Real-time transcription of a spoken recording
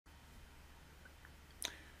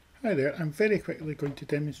Hi there, I'm very quickly going to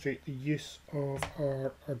demonstrate the use of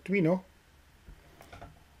our Arduino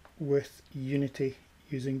with Unity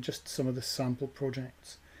using just some of the sample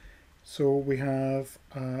projects. So we have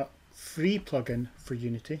a free plugin for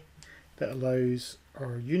Unity that allows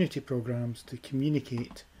our Unity programs to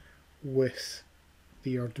communicate with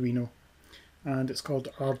the Arduino, and it's called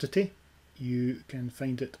Ardity. You can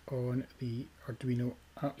find it on the Arduino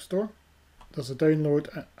App Store. There's a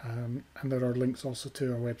download and there are links also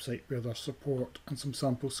to our website where there's support and some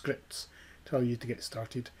sample scripts to allow you to get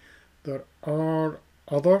started. There are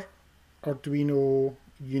other Arduino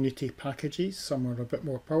Unity packages, some are a bit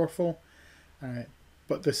more powerful,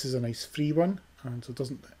 but this is a nice free one, and so it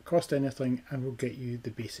doesn't cost anything and will get you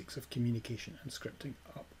the basics of communication and scripting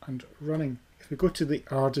up and running. If we go to the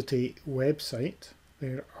Ardity website,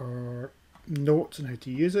 there are notes on how to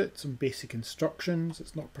use it, some basic instructions.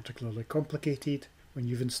 It's not particularly complicated. When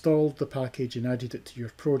you've installed the package and added it to your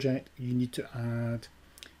project, you need to add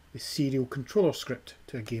the serial controller script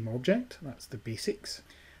to a game object. That's the basics.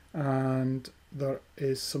 And there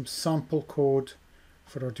is some sample code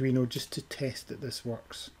for Arduino just to test that this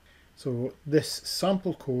works. So this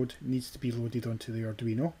sample code needs to be loaded onto the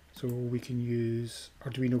Arduino. So we can use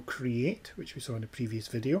Arduino create, which we saw in the previous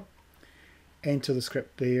video, enter the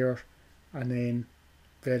script there, and then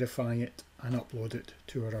verify it and upload it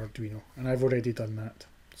to our Arduino. And I've already done that.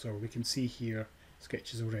 So we can see here,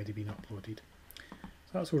 Sketch has already been uploaded.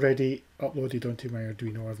 So that's already uploaded onto my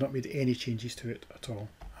Arduino. I've not made any changes to it at all.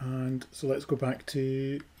 And so let's go back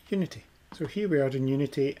to Unity. So here we are in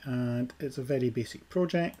Unity, and it's a very basic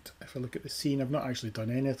project. If I look at the scene, I've not actually done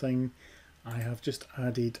anything. I have just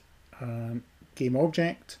added a game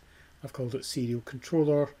object. I've called it serial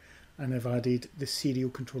controller, and I've added the serial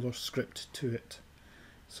controller script to it.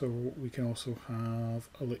 So we can also have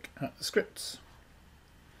a look at the scripts.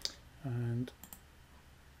 And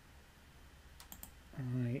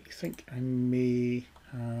I think I may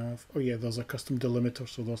have, oh yeah, there's a custom delimiter,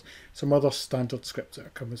 so there's some other standard scripts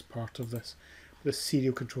that come as part of this. This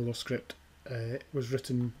serial controller script was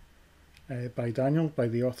written by Daniel, by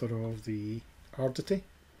the author of the Ardity.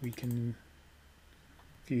 We can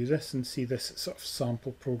view this and see this sort of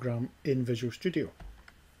sample program in Visual Studio.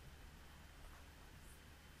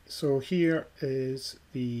 So here is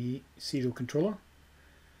the serial controller,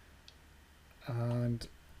 and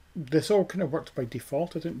this all kind of worked by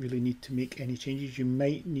default. I didn't really need to make any changes. You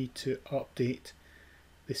might need to update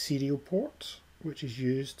the serial port, which is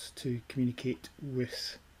used to communicate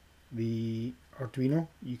with the Arduino.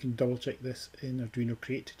 You can double check this in Arduino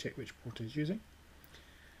Create to check which port it's using.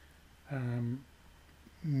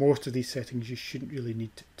 Most of these settings you shouldn't really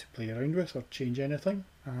need to play around with or change anything,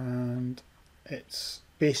 and it's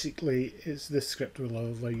basically this script will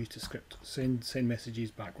allow you to send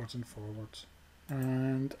messages backwards and forwards.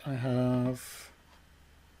 And I have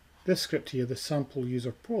this script here, the sample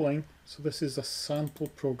user polling. So this is a sample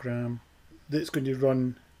program that's going to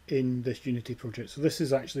run in this Unity project. So this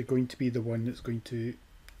is actually going to be the one that's going to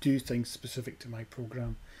do things specific to my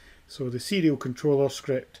program. So the serial controller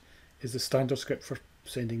script is the standard script for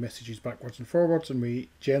sending messages backwards and forwards, and we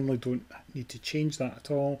generally don't need to change that at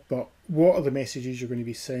all. But what are the messages you're going to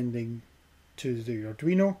be sending to the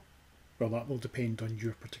Arduino? Well, that will depend on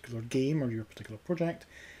your particular game or your particular project.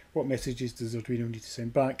 What messages does Arduino need to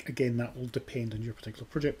send back? Again, that will depend on your particular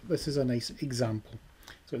project. This is a nice example.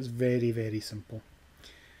 So it's very, very simple.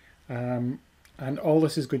 And all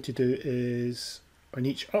this is going to do is, on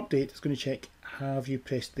each update, it's going to check, have you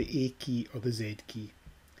pressed the A key or the Z key?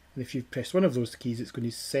 And if you've pressed one of those keys, it's going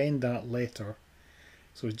to send that letter.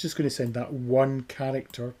 So it's just going to send that one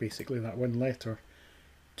character, basically that one letter,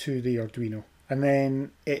 to the Arduino. And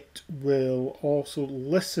then it will also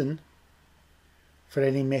listen for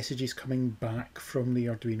any messages coming back from the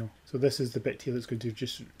Arduino. So this is the bit here that's going to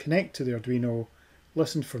just connect to the Arduino,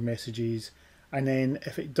 listen for messages, and then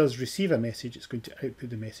if it does receive a message, it's going to output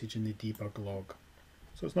the message in the debug log.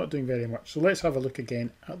 So it's not doing very much. So let's have a look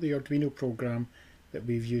again at the Arduino program that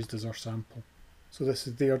we've used as our sample. So this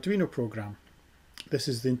is the Arduino program. This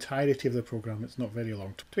is the entirety of the program. It's not very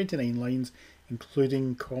long, 29 lines,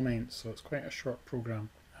 including comments, so it's quite a short program.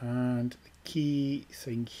 And the key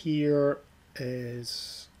thing here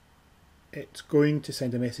is it's going to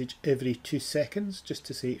send a message every 2 seconds just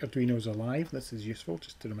to say Arduino's alive. This is useful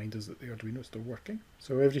just to remind us that the Arduino is still working.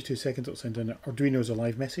 So every 2 seconds it'll send an Arduino's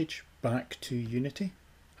alive message back to Unity.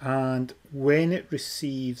 And when it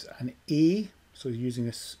receives an A, so using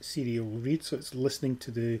this serial read, so it's listening to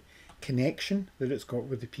the connection that it's got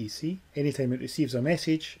with the PC. Anytime it receives a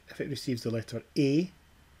message, if it receives the letter A,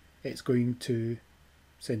 it's going to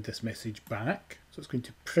send this message back. So it's going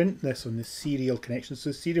to print this on the serial connection. So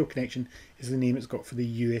the serial connection is the name it's got for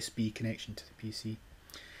the USB connection to the PC.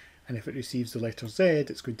 And if it receives the letter Z,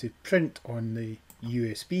 it's going to print on the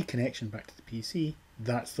USB connection back to the PC.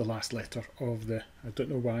 That's the last letter of the, I don't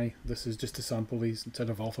know why, this is just to sample these, instead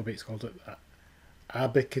of alphabets called it that,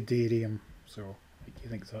 abecedarium. So you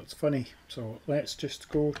think that's funny. So let's just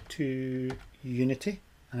go to Unity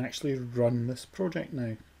and actually run this project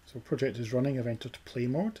now. So project is running, I've entered play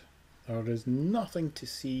mode. There is nothing to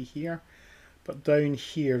see here, but down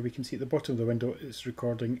here we can see at the bottom of the window it's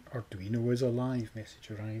recording Arduino is alive, message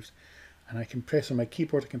arrives. And I can press on my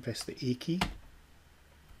keyboard, I can press the A key.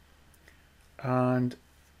 And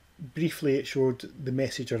briefly it showed the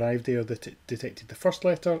message arrived there that it detected the first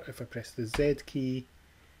letter. If I press the Z key,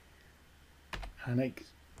 and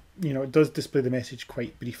it does display the message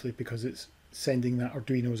quite briefly because it's sending that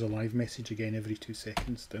Arduino is alive message again every 2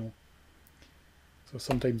 seconds still. So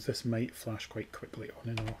sometimes this might flash quite quickly on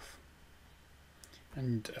and off.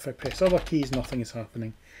 And if I press other keys, nothing is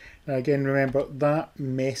happening. Now again, remember that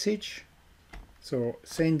message, so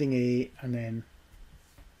sending A and then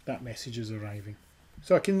that message is arriving.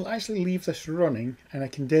 So I can actually leave this running and I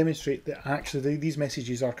can demonstrate that actually these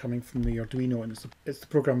messages are coming from the Arduino, and it's the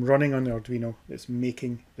program running on the Arduino that's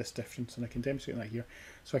making this difference, and I can demonstrate that here.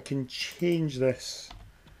 So I can change this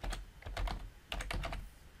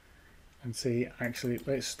and say, actually,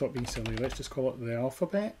 let's stop being silly, let's just call it the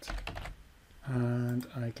alphabet, and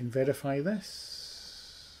I can verify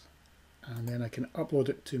this, and then I can upload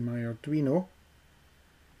it to my Arduino.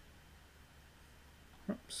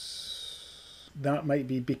 Oops. That might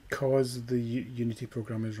be because the Unity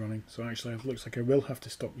program is running. So actually it looks like I will have to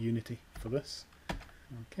stop Unity for this.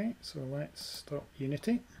 Okay, so let's stop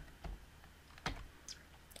Unity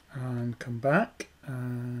and come back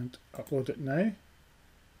and upload it now.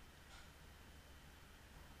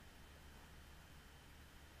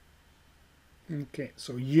 Okay,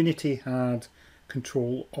 so Unity had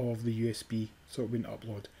control of the USB, so it wouldn't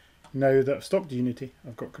upload. Now that I've stopped Unity,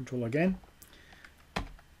 I've got control again.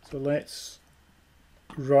 So let's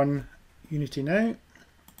run Unity now.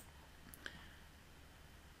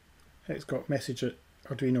 It's got message that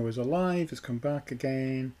Arduino is alive, it's come back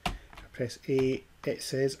again. I press A, it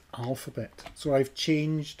says alphabet. So I've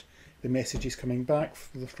changed the messages coming back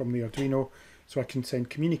from the Arduino so I can send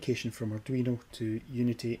communication from Arduino to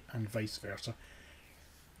Unity and vice versa.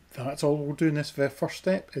 That's all we'll do in this first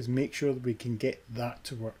step, is make sure that we can get that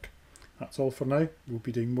to work. That's all for now. We'll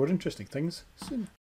be doing more interesting things soon.